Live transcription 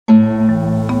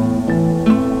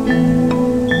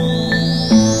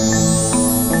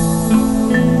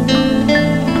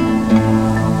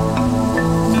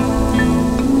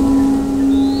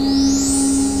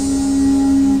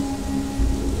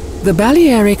The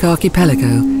Balearic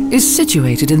Archipelago is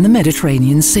situated in the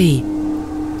Mediterranean Sea.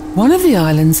 One of the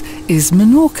islands is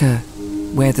Menorca,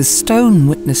 where the stone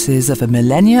witnesses of a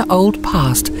millennia-old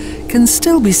past can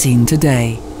still be seen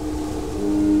today.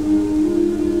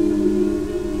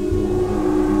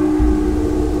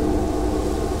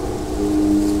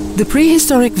 The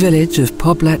prehistoric village of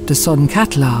Poblat De Son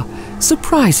Catlar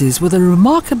surprises with a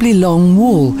remarkably long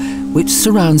wall which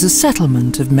surrounds a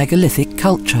settlement of megalithic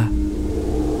culture.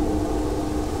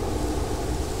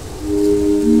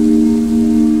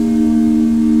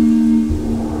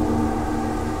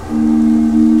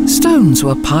 Stones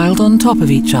were piled on top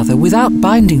of each other without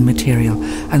binding material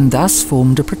and thus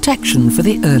formed a protection for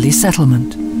the early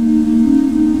settlement.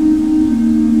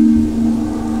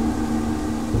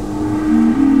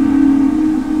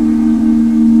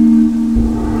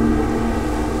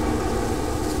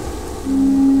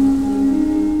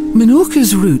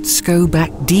 Menorca's roots go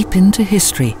back deep into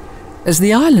history, as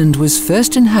the island was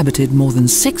first inhabited more than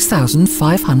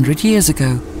 6,500 years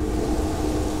ago.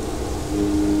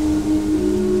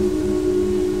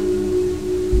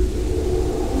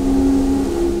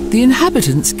 The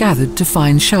inhabitants gathered to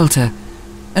find shelter,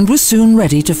 and were soon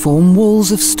ready to form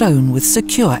walls of stone with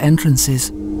secure entrances.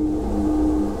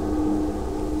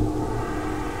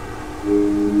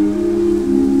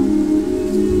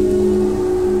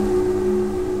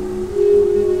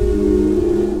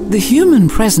 The human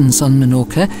presence on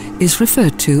Menorca is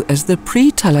referred to as the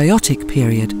pre-Talayotic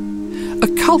period, a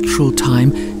cultural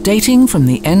time dating from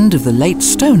the end of the late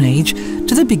Stone Age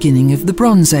to the beginning of the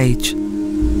Bronze Age.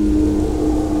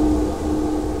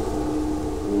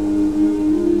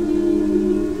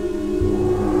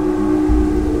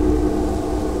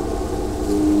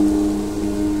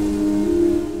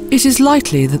 It is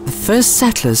likely that the first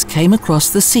settlers came across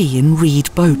the sea in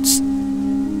reed boats.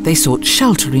 They sought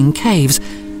shelter in caves,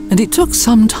 and it took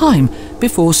some time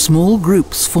before small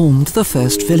groups formed the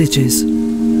first villages.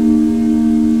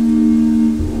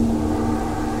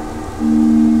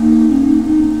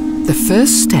 The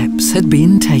first steps had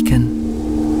been taken.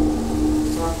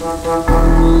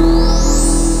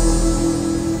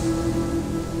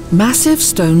 Massive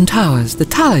stone towers, the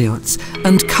Talayots,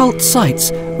 and cult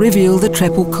sites reveal the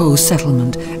Trepalco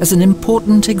settlement as an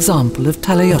important example of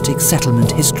Talayotic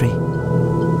settlement history.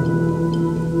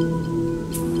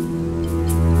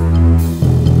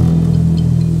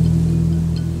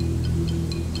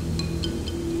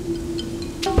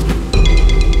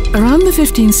 Around the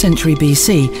 15th century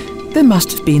BC, there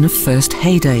must have been a first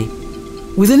heyday.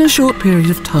 Within a short period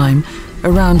of time,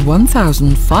 around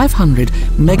 1,500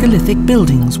 megalithic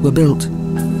buildings were built.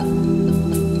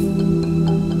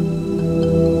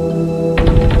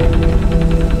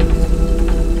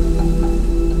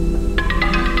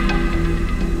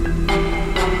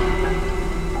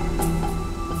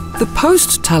 The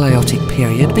post-Talayotic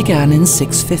period began in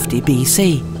 650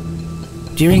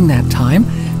 BC. During that time,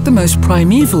 the most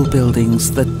primeval buildings,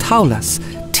 the taulas,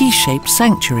 T-shaped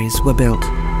sanctuaries, were built.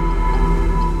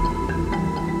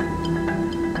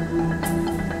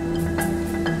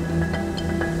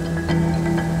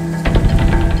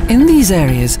 In these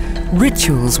areas,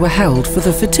 rituals were held for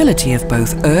the fertility of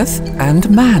both earth and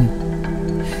man.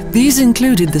 These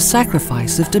included the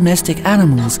sacrifice of domestic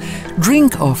animals,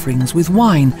 drink offerings with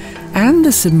wine, and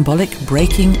the symbolic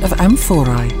breaking of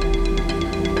amphorae.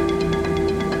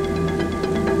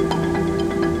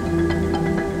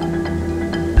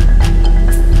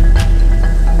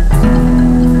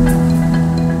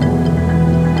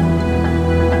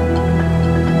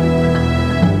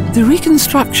 The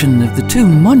reconstruction of the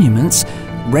tomb monuments,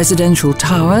 residential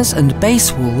towers and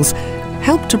base walls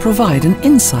helped to provide an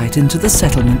insight into the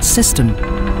settlement system.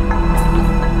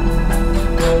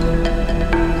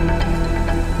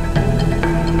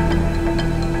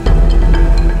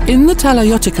 In the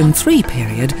Talayotican III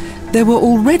period, there were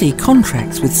already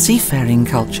contracts with seafaring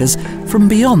cultures from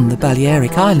beyond the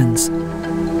Balearic Islands.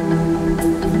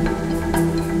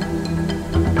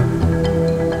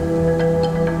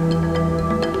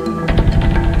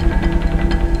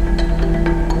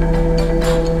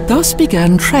 Thus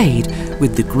began trade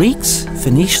with the Greeks,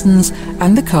 Phoenicians,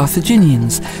 and the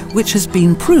Carthaginians, which has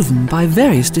been proven by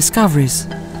various discoveries.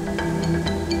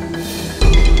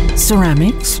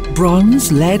 Ceramics,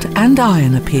 bronze, lead, and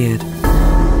iron appeared.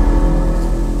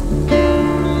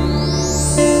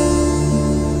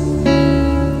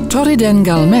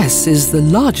 Torredemgalmes is the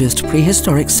largest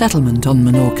prehistoric settlement on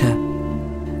Menorca.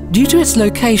 Due to its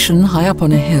location high up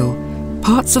on a hill,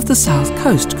 parts of the south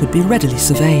coast could be readily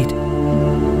surveyed.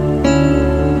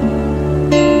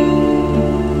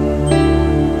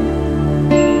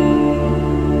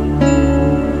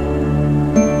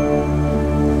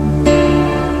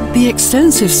 The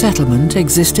extensive settlement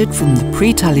existed from the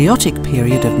pre-Talayotic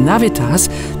period of Navitas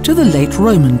to the late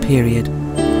Roman period. 3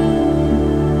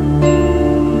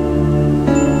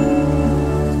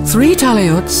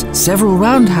 talayots, several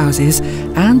roundhouses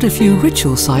and a few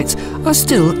ritual sites are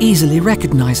still easily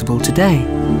recognizable today.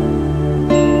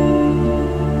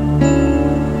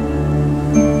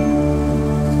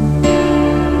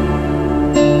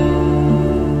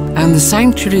 And the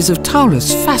sanctuaries of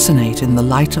Taurus fascinate in the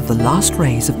light of the last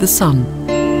rays of the sun.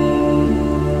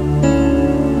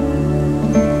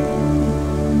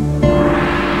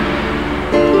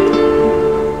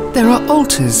 There are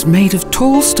altars made of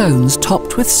tall stones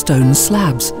topped with stone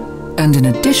slabs, and in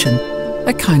addition,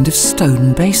 a kind of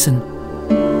stone basin.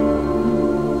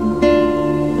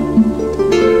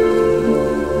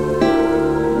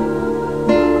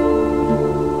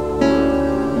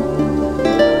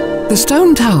 The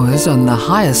stone towers on the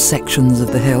highest sections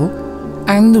of the hill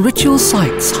and the ritual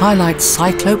sites highlight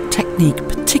cyclope technique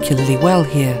particularly well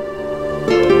here.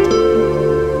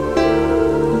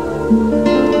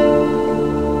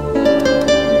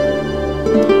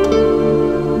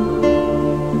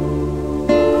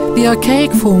 The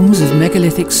archaic forms of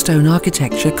megalithic stone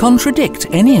architecture contradict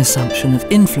any assumption of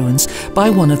influence by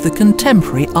one of the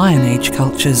contemporary Iron Age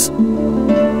cultures.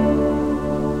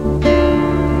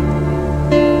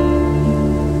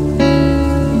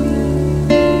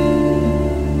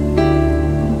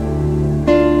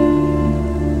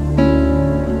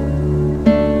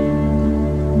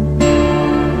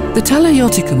 The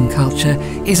Talaioticum culture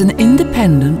is an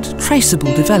independent,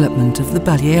 traceable development of the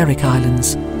Balearic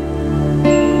Islands.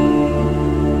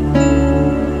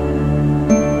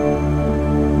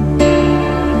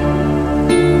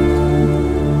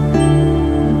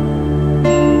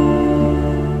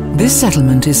 This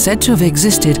settlement is said to have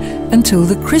existed until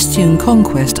the Christian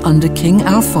conquest under King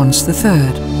Alphonse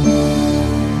III.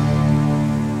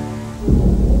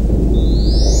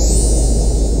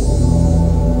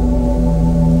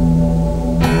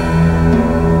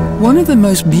 One of the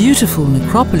most beautiful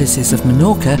necropolises of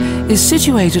Menorca is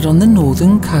situated on the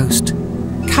northern coast,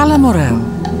 Cala Morel.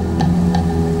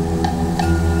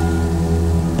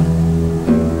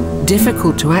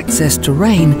 Difficult to access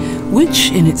terrain,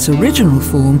 which in its original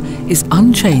form is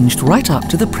unchanged right up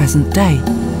to the present day.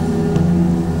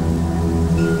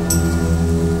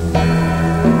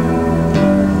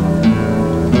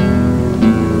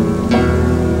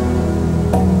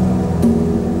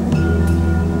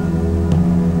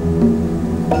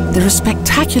 There are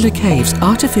spectacular caves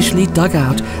artificially dug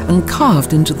out and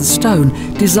carved into the stone,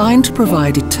 designed to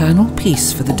provide eternal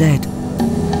peace for the dead.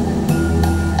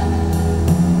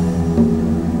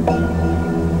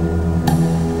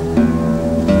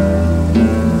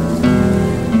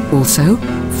 Also,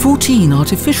 14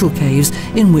 artificial caves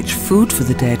in which food for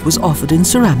the dead was offered in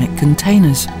ceramic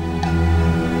containers.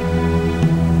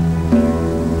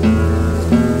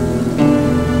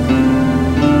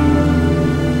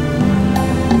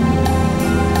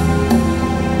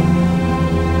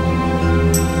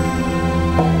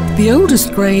 The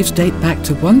oldest graves date back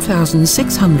to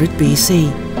 1600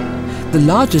 BC, the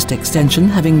largest extension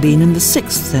having been in the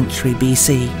 6th century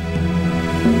BC.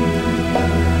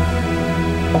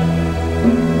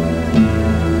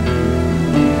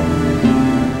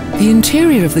 The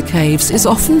interior of the caves is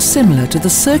often similar to the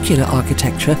circular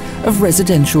architecture of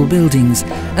residential buildings,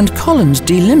 and columns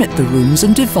delimit the rooms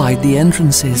and divide the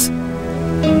entrances.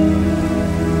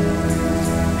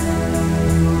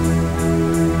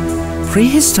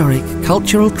 Prehistoric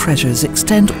cultural treasures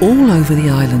extend all over the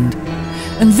island,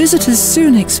 and visitors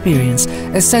soon experience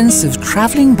a sense of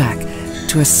travelling back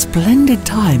to a splendid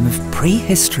time of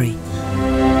prehistory.